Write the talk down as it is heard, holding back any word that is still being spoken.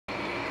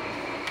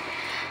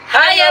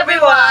Hi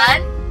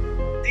everyone!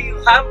 Do you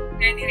have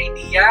any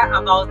idea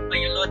about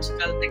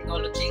biological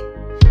technology?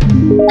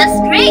 That's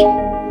great!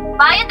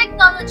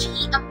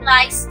 Biotechnology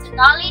applies the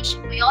knowledge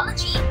of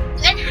biology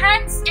to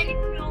enhance and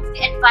improve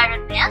the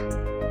environment,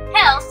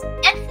 health,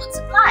 and food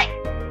supply.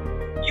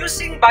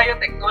 Using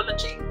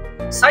biotechnology,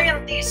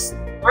 scientists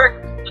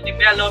work to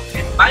develop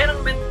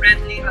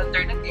environment-friendly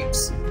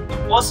alternatives to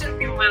fossil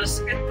fuels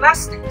and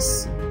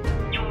plastics,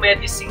 new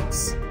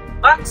medicines,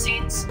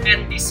 vaccines,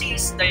 and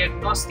disease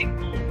diagnostic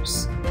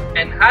tools,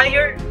 and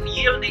higher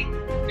yielding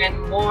and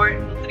more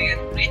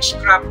nutrient-rich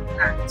crop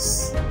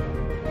plants.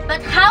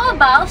 But how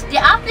about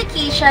the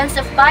applications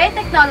of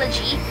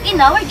biotechnology in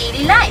our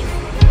daily life?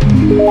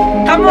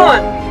 Come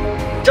on!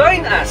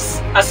 Join us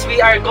as we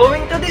are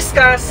going to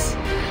discuss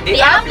The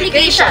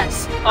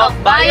applications of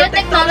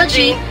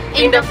biotechnology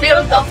in the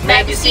field of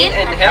medicine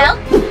and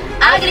health,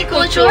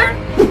 agriculture,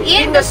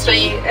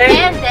 industry,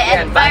 and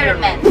the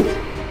environment.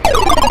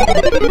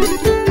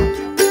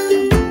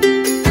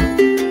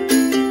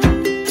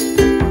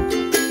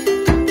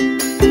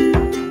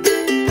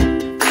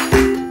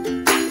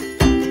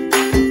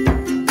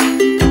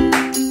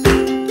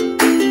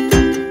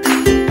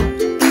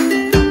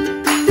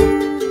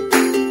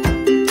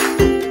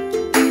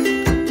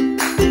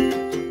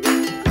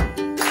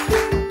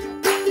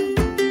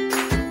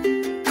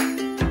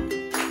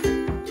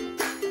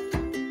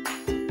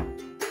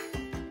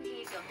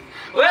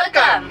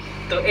 Welcome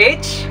to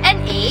H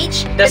And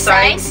H, the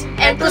Science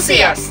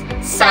Enthusiast.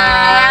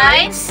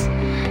 Science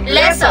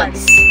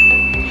Lessons.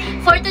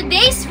 For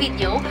today's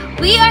video,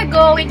 we are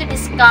going to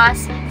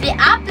discuss the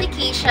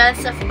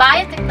applications of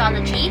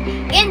biotechnology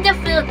in the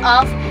field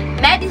of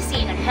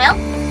medicine and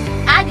health,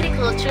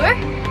 agriculture,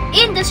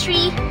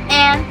 industry,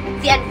 and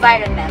the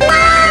environment.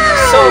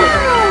 So,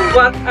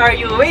 what are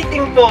you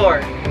waiting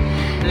for?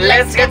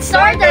 Let's get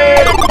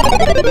started!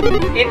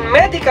 In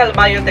medical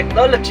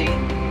biotechnology,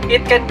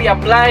 it can be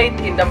applied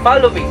in the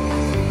following: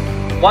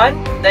 1.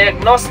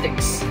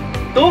 Diagnostics,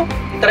 2.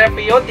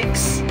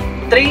 Therapeutics,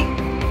 3.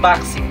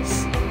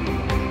 Vaccines.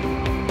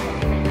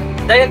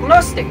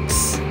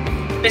 Diagnostics.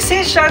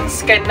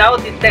 Physicians can now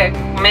detect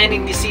many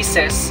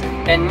diseases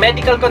and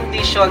medical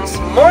conditions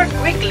more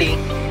quickly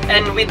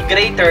and with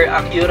greater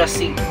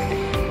accuracy.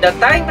 The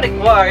time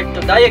required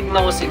to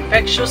diagnose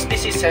infectious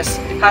diseases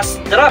has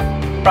dropped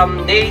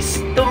from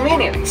days to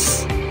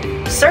minutes.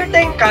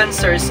 Certain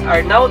cancers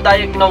are now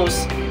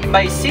diagnosed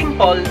by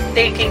simple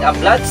taking a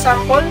blood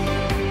sample,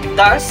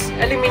 thus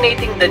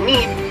eliminating the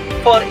need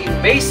for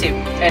invasive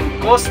and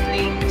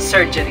costly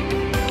surgery.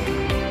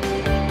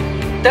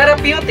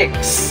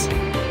 Therapeutics.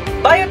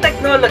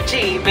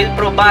 Biotechnology will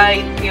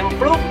provide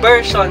improved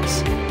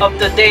versions of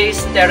today's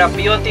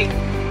therapeutic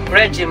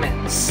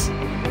regimens.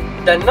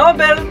 The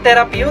novel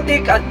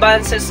therapeutic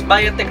advances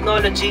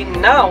biotechnology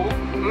now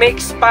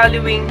makes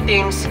following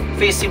things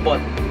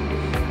feasible: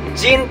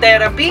 gene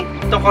therapy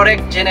to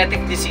correct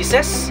genetic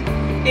diseases,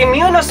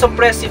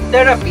 immunosuppressive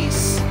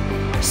therapies,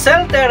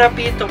 cell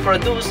therapy to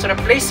produce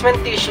replacement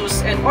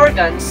tissues and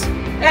organs,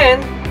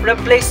 and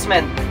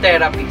replacement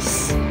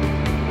therapies.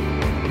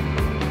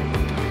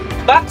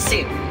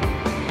 Vaccine.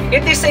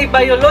 It is a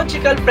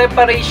biological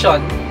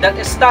preparation that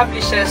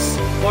establishes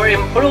or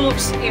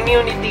improves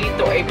immunity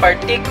to a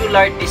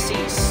particular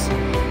disease.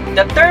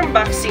 The term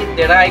vaccine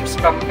derives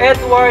from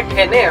Edward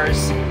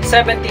Jenner's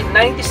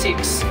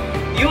 1796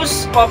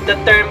 use of the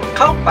term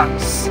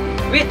cowpox,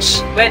 which,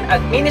 when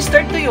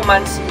administered to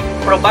humans,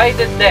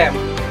 provided them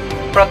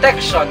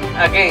protection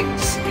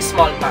against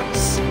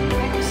smallpox.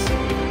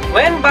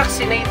 When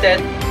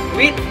vaccinated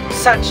with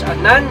such a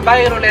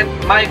non-virulent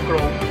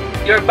microbe,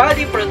 your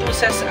body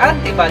produces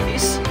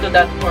antibodies to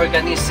that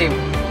organism,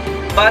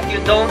 but you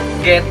don't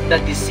get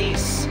the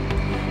disease.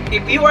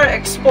 If you are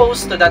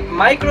exposed to that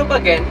microbe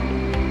again,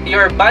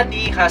 your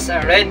body has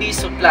a ready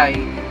supply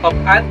of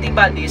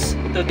antibodies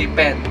to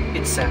defend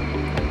itself.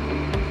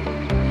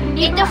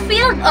 In the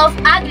field of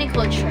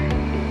agriculture,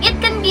 it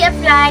can be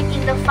applied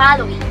in the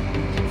following: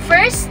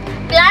 first,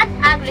 plant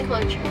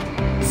agriculture;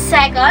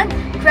 second,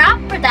 crop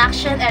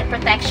production and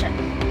protection;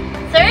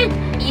 third,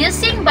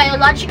 using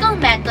biological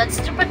methods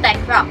to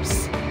protect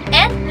crops;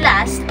 and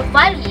last,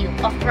 value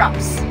of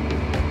crops.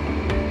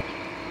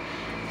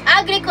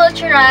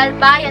 Agricultural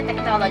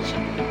biotechnology.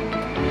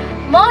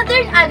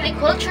 Modern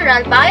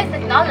agricultural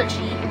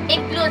biotechnology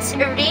includes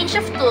a range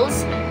of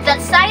tools that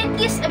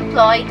scientists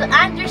employ to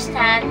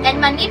understand and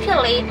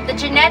manipulate the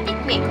genetic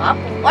makeup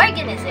of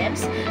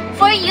organisms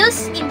for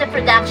use in the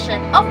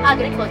production of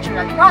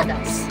agricultural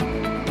products.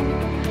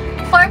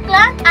 For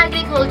plant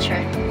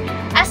agriculture,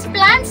 as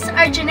plants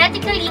are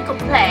genetically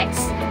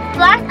complex,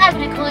 plant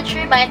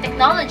agriculture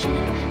biotechnology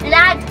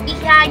lagged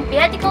behind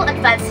medical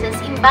advances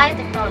in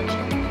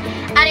biotechnology.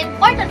 An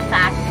important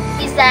fact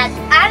is that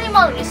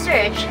animal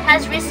research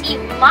has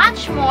received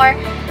much more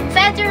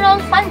federal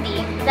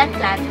funding than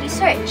plant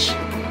research.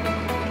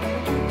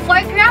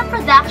 For crop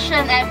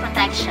production and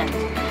protection,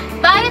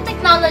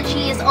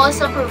 biotechnology is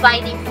also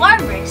providing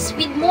farmers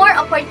with more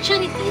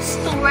opportunities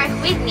to work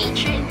with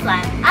nature in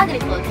plant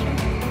agriculture.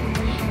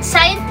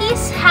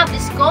 Scientists have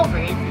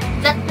discovered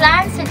that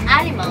plants and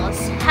animals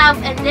have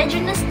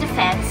endogenous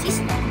defense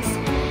systems,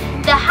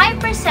 the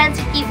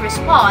hypersensitive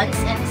response,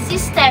 and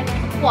systemic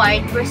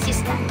acquired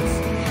persistence.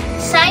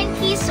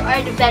 Scientists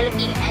are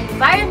developing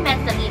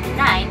environmentally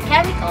benign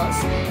chemicals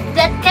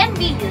that can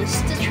be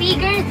used to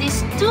trigger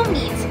these two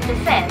means of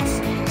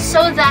defense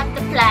so that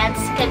the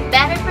plants can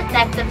better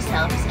protect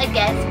themselves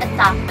against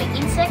attack by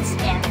insects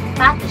and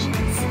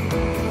pathogens.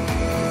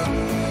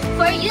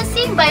 For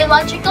using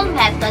biological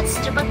methods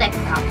to protect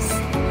crops.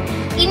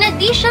 In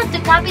addition to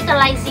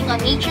capitalizing on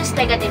nature's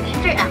negative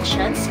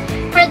interactions,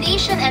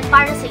 predation and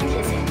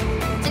parasitism,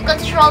 to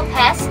control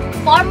pests,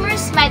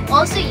 farmers might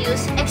also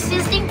use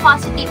existing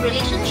positive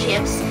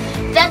relationships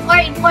that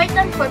are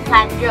important for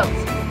plant growth.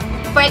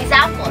 For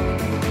example,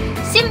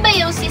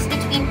 symbiosis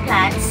between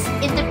plants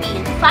in the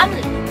bean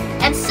family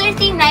and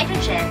certain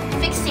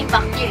nitrogen-fixing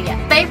bacteria.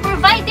 By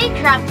providing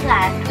crop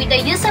plant with a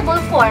usable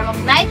form of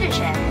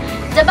nitrogen,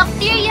 the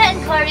bacteria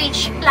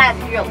encourage plant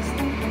growth.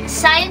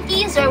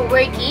 Scientists are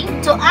working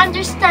to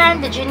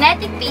understand the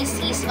genetic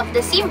basis of the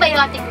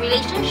symbiotic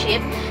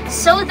relationship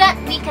so that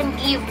we can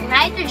give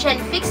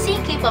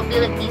nitrogen-fixing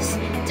capabilities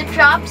to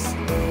crops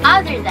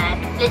other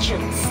than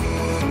legumes.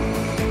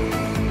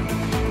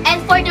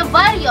 And for the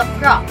value of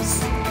crops,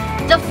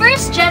 the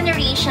first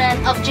generation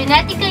of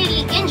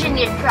genetically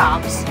engineered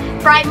crops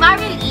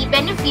primarily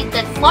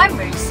benefited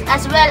farmers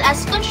as well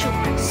as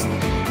consumers.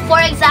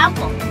 For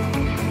example,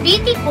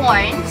 BT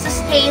corn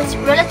sustains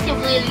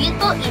relatively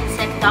little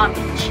insect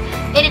damage,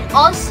 and it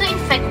also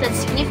infected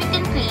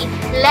significantly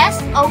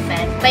less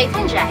often by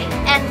fungi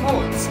and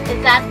molds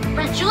that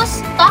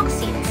produce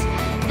toxins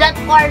that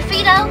are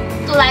fatal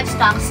to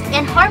livestock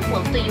and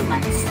harmful to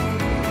humans.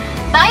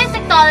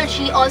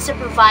 Biotechnology also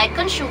provides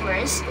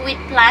consumers with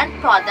plant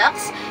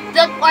products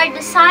that are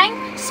designed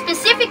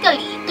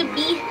specifically to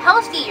be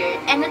healthier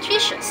and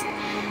nutritious.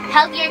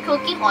 Healthier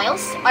cooking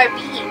oils are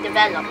being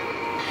developed.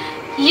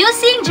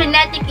 Using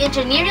genetic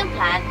engineering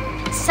plant,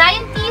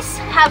 scientists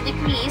have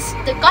decreased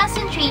the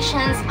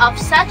concentrations of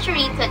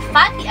saturated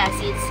fatty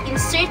acids in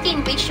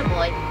certain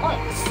vegetable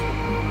oils.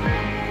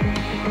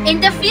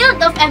 In the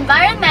field of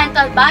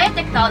environmental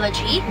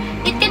biotechnology,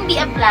 it can be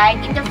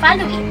applied in the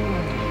following.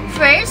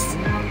 First,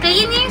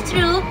 cleaning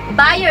through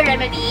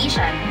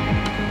bioremediation.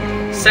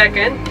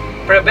 Second,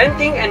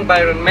 preventing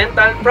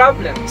environmental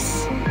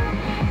problems.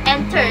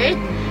 And third,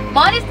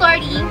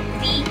 monitoring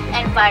the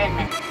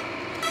environment.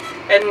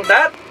 And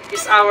that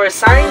is our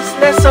science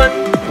lesson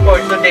for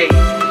today.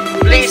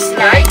 Please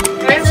like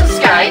and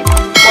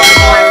subscribe